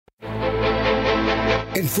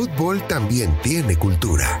El fútbol también tiene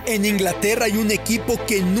cultura. En Inglaterra hay un equipo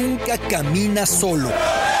que nunca camina solo.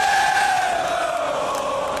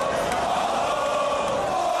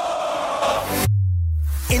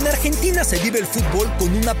 En Argentina se vive el fútbol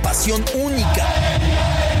con una pasión única.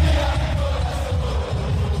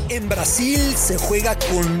 En Brasil se juega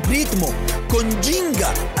con ritmo, con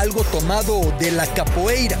ginga, algo tomado de la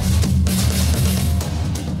capoeira.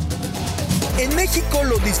 En México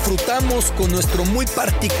lo disfrutamos con nuestro muy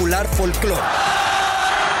particular folclore.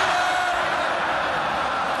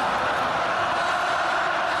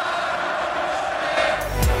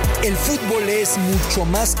 El fútbol es mucho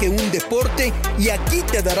más que un deporte y aquí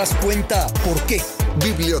te darás cuenta por qué.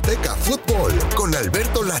 Biblioteca Fútbol con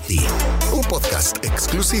Alberto Lati, un podcast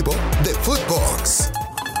exclusivo de Footbox.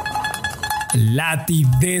 Lati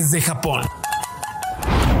desde Japón.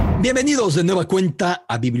 Bienvenidos de nueva cuenta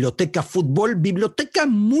a Biblioteca Fútbol, biblioteca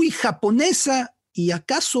muy japonesa y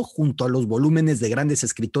acaso junto a los volúmenes de grandes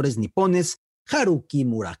escritores nipones, Haruki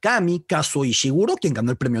Murakami, Kazuo Ishiguro, quien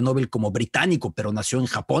ganó el premio Nobel como británico, pero nació en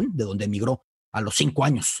Japón, de donde emigró a los 5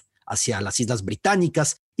 años hacia las Islas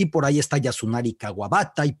Británicas, y por ahí está Yasunari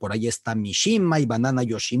Kawabata, y por ahí está Mishima y Banana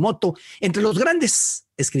Yoshimoto, entre los grandes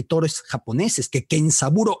escritores japoneses que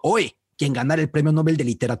Kensaburo Oe, quien ganara el premio Nobel de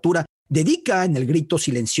Literatura, dedica en el grito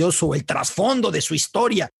silencioso el trasfondo de su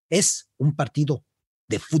historia. Es un partido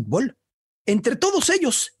de fútbol. Entre todos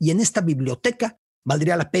ellos, y en esta biblioteca,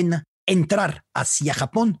 valdría la pena entrar hacia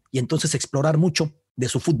Japón y entonces explorar mucho de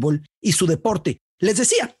su fútbol y su deporte. Les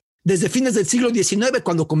decía, desde fines del siglo XIX,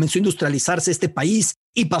 cuando comenzó a industrializarse este país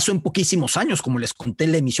y pasó en poquísimos años, como les conté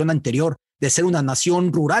en la emisión anterior, de ser una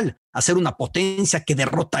nación rural a ser una potencia que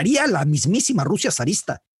derrotaría a la mismísima Rusia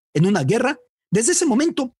zarista en una guerra, desde ese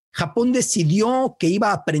momento Japón decidió que iba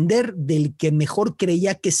a aprender del que mejor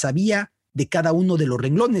creía que sabía de cada uno de los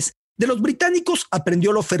renglones. De los británicos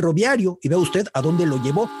aprendió lo ferroviario y vea usted a dónde lo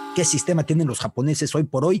llevó, qué sistema tienen los japoneses hoy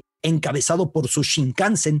por hoy, encabezado por su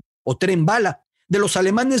Shinkansen o tren bala. De los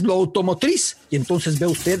alemanes lo automotriz y entonces ve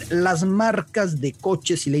usted las marcas de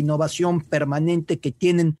coches y la innovación permanente que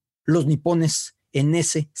tienen los nipones en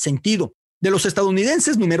ese sentido. De los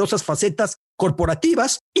estadounidenses, numerosas facetas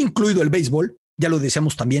corporativas, incluido el béisbol, ya lo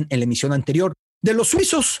decíamos también en la emisión anterior. De los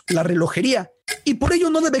suizos, la relojería. Y por ello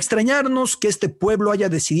no debe extrañarnos que este pueblo haya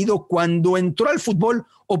decidido cuando entró al fútbol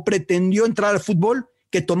o pretendió entrar al fútbol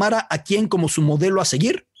que tomara a quién como su modelo a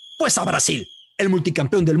seguir, pues a Brasil, el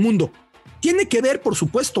multicampeón del mundo. Tiene que ver, por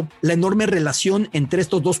supuesto, la enorme relación entre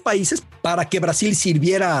estos dos países para que Brasil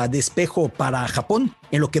sirviera de espejo para Japón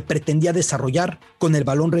en lo que pretendía desarrollar con el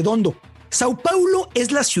balón redondo. Sao Paulo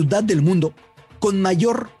es la ciudad del mundo con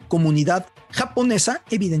mayor comunidad japonesa,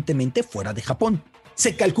 evidentemente fuera de Japón.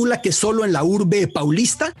 Se calcula que solo en la urbe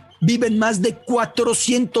paulista viven más de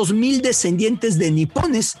 400,000 descendientes de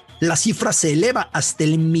nipones. La cifra se eleva hasta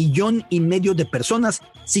el 1,5 millones de personas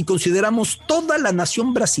si consideramos toda la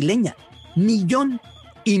nación brasileña. 1,5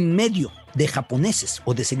 millones de japoneses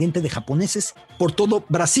o descendientes de japoneses por todo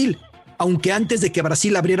Brasil. Aunque antes de que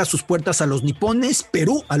Brasil abriera sus puertas a los nipones,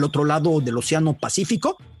 Perú, al otro lado del Océano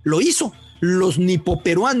Pacífico, lo hizo. Los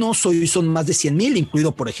nipoperuanos hoy son más de 100,000,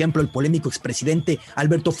 incluido, por ejemplo, el polémico expresidente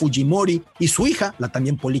Alberto Fujimori y su hija, la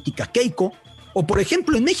también política Keiko. O, por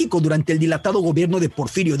ejemplo, en México, durante el dilatado gobierno de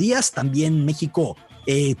Porfirio Díaz, también México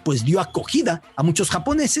pues dio acogida a muchos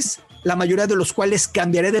japoneses, la mayoría de los cuales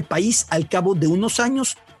cambiaré de país al cabo de unos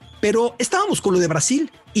años. Pero estábamos con lo de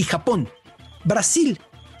Brasil y Japón. Brasil,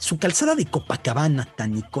 su calzada de Copacabana,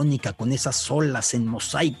 tan icónica con esas olas en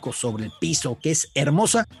mosaico sobre el piso, que es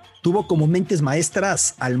hermosa, tuvo como mentes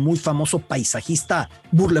maestras al muy famoso paisajista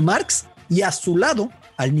Burle Marx y a su lado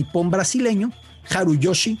al nipón brasileño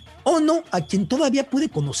Haruyoshi Ono, a quien todavía pude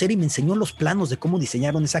conocer y me enseñó los planos de cómo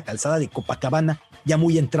diseñaron esa calzada de Copacabana, ya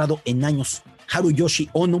muy entrado en años. Haruyoshi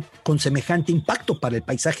Ono, con semejante impacto para el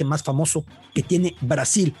paisaje más famoso que tiene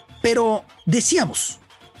Brasil. Pero decíamos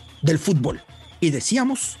del fútbol y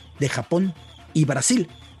decíamos de Japón y Brasil,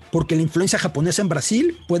 porque la influencia japonesa en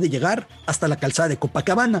Brasil puede llegar hasta la calzada de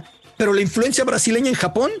Copacabana, pero la influencia brasileña en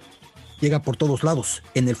Japón llega por todos lados,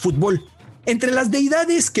 en el fútbol. Entre las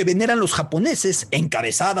deidades que veneran los japoneses,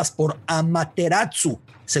 encabezadas por Amaterasu,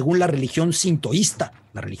 según la religión sintoísta,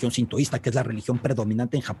 que es la religión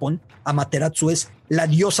predominante en Japón, Amaterasu es la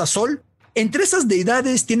diosa sol. Entre esas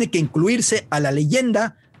deidades tiene que incluirse a la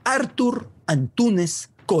leyenda Arthur Antunes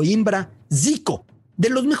Coimbra Zico, de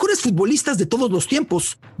los mejores futbolistas de todos los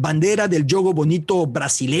tiempos, bandera del jogo bonito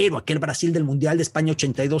brasileiro, aquel Brasil del Mundial de España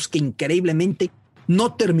 82 que increíblemente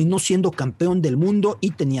no terminó siendo campeón del mundo,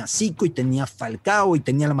 y tenía a Zico, y tenía a Falcao, y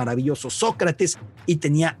tenía al maravilloso Sócrates, y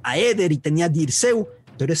tenía a Éder, y tenía a Dirceu,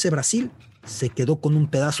 pero ese Brasil se quedó con un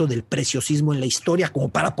pedazo del preciosismo en la historia como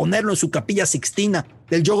para ponerlo en su capilla sixtina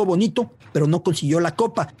del Yogo Bonito, pero no consiguió la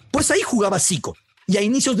copa. Pues ahí jugaba Zico. Y a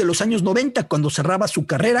inicios de los años 90, cuando cerraba su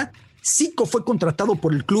carrera, Zico fue contratado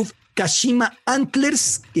por el club Kashima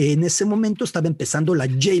Antlers, que en ese momento estaba empezando la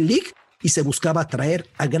J-League y se buscaba atraer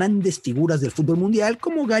a grandes figuras del fútbol mundial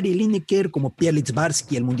como Gary Lineker, como Pierre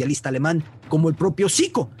Litzbarski, el mundialista alemán, como el propio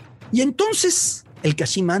Zico. Y entonces el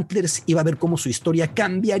Kashima Antlers iba a ver cómo su historia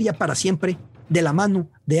cambiaría para siempre de la mano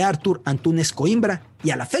de Arthur Antunes Coimbra,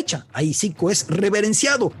 y a la fecha ahí Zico es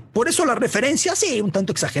reverenciado. Por eso la referencia, sí, un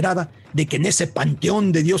tanto exagerada, de que en ese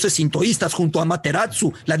panteón de dioses sintoístas junto a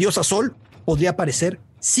Materatsu, la diosa Sol, podría aparecer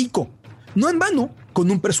Zico. No en vano, con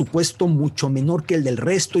un presupuesto mucho menor que el del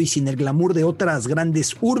resto y sin el glamour de otras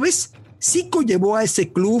grandes urbes, Zico llevó a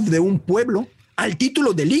ese club de un pueblo al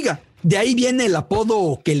título de liga. De ahí viene el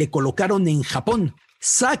apodo que le colocaron en Japón,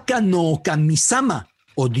 Saka no Kamisama,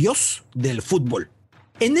 o dios del fútbol.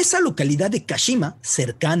 En esa localidad de Kashima,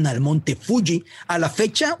 cercana al monte Fuji, a la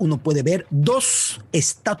fecha uno puede ver 2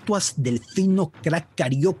 estatuas del fino crack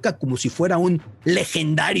carioca como si fuera un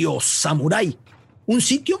legendario samurái. Un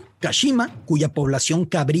sitio, Kashima, cuya población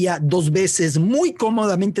cabría 2 veces muy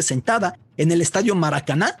cómodamente sentada en el estadio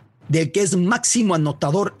Maracaná, del que es máximo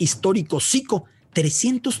anotador histórico Zico,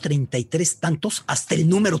 333 tantos, hasta el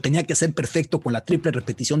número tenía que ser perfecto con la triple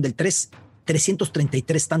repetición del 3.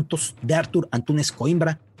 333 tantos de Arthur Antunes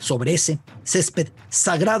Coimbra sobre ese césped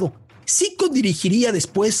sagrado. Zico dirigiría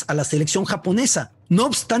después a la selección japonesa. No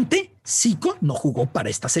obstante, Zico no jugó para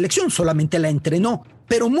esta selección, solamente la entrenó.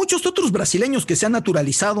 Pero muchos otros brasileños que se han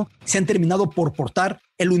naturalizado se han terminado por portar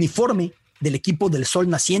el uniforme del equipo del sol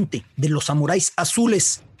naciente, de los samuráis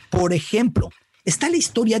azules. Por ejemplo, está la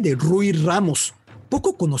historia de Rui Ramos,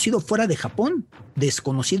 poco conocido fuera de Japón,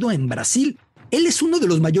 desconocido en Brasil. Él es uno de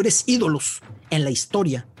los mayores ídolos en la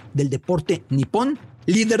historia del deporte nipón,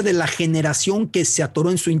 líder de la generación que se atoró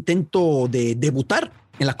en su intento de debutar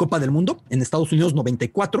en la Copa del Mundo en Estados Unidos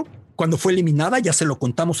 94, cuando fue eliminada, ya se lo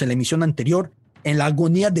contamos en la emisión anterior, en la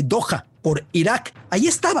agonía de Doha por Irak. Ahí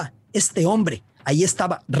estaba este hombre, ahí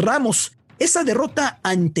estaba Ramos. Esa derrota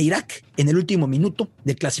ante Irak en el último minuto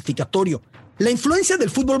del clasificatorio. La influencia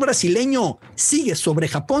del fútbol brasileño sigue sobre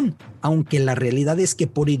Japón, aunque la realidad es que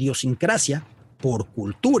por idiosincrasia, por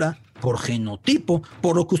cultura, por genotipo,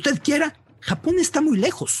 por lo que usted quiera, Japón está muy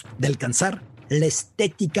lejos de alcanzar la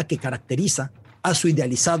estética que caracteriza a su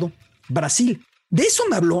idealizado Brasil. De eso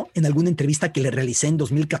me habló en alguna entrevista que le realicé en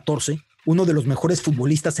 2014 uno de los mejores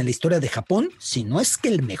futbolistas en la historia de Japón, si no es que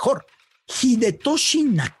el mejor, Hidetoshi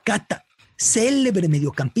Nakata, célebre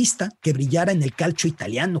mediocampista que brillara en el calcio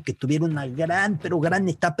italiano, que tuviera una gran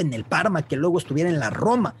etapa en el Parma, que luego estuviera en la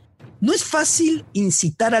Roma. No es fácil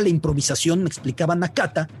incitar a la improvisación, me explicaba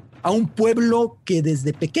Nakata, a un pueblo que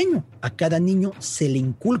desde pequeño a cada niño se le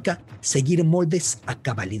inculca seguir moldes a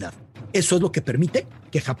cabalidad. Eso es lo que permite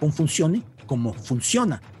que Japón funcione como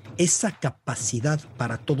funciona. Esa capacidad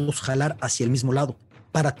para todos jalar hacia el mismo lado,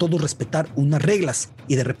 para todos respetar unas reglas,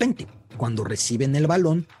 y de repente, cuando reciben el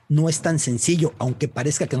balón, no es tan sencillo, aunque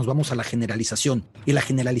parezca que nos vamos a la generalización, y la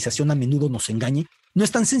generalización a menudo nos engañe. No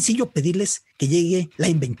es tan sencillo pedirles que llegue la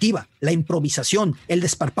inventiva, la improvisación, el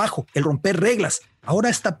desparpajo, el romper reglas. Ahora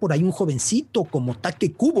está por ahí un jovencito como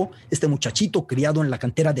Take Kubo, este muchachito criado en la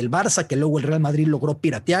cantera del Barça, que luego el Real Madrid logró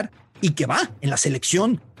piratear y que va en la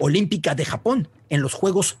selección olímpica de Japón, en los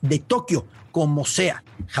Juegos de Tokio. Como sea,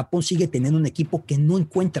 Japón sigue teniendo un equipo que no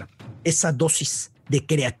encuentra esa dosis de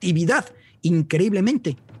creatividad.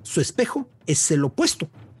 Increíblemente, su espejo es el opuesto,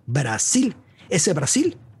 Brasil. Ese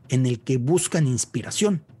Brasil en el que buscan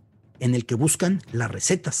inspiración, en el que buscan las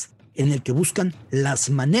recetas, en el que buscan las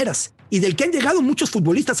maneras, y del que han llegado muchos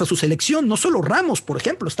futbolistas a su selección, no solo Ramos, por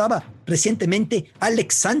ejemplo, estaba recientemente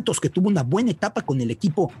Alex Santos, que tuvo una buena etapa con el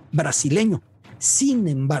equipo brasileño. Sin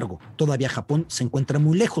embargo, todavía Japón se encuentra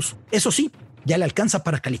muy lejos. Eso sí, ya le alcanza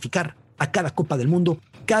para calificar a cada Copa del Mundo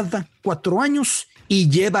cada 4 años, y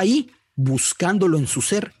lleva ahí, buscándolo en su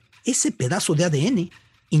ser, ese pedazo de ADN,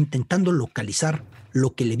 intentando localizar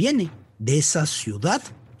lo que le viene de esa ciudad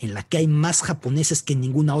en la que hay más japoneses que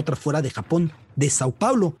ninguna otra fuera de Japón, de Sao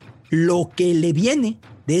Paulo, lo que le viene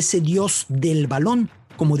de ese dios del balón,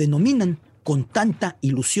 como denominan con tanta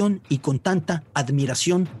ilusión y con tanta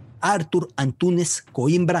admiración Arthur Antunes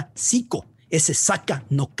Coimbra Zico, ese Saka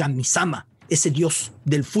no Kamisama, ese dios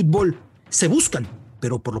del fútbol. Se buscan,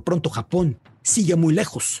 pero por lo pronto Japón sigue muy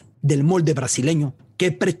lejos del molde brasileño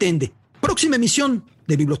que pretende. Próxima emisión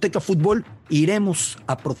de Biblioteca Fútbol, iremos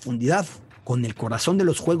a profundidad con el corazón de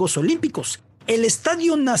los Juegos Olímpicos, el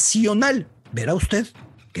Estadio Nacional. Verá usted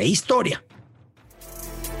qué historia.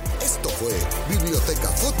 Esto fue Biblioteca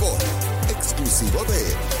Fútbol, exclusivo de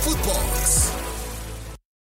Footbox.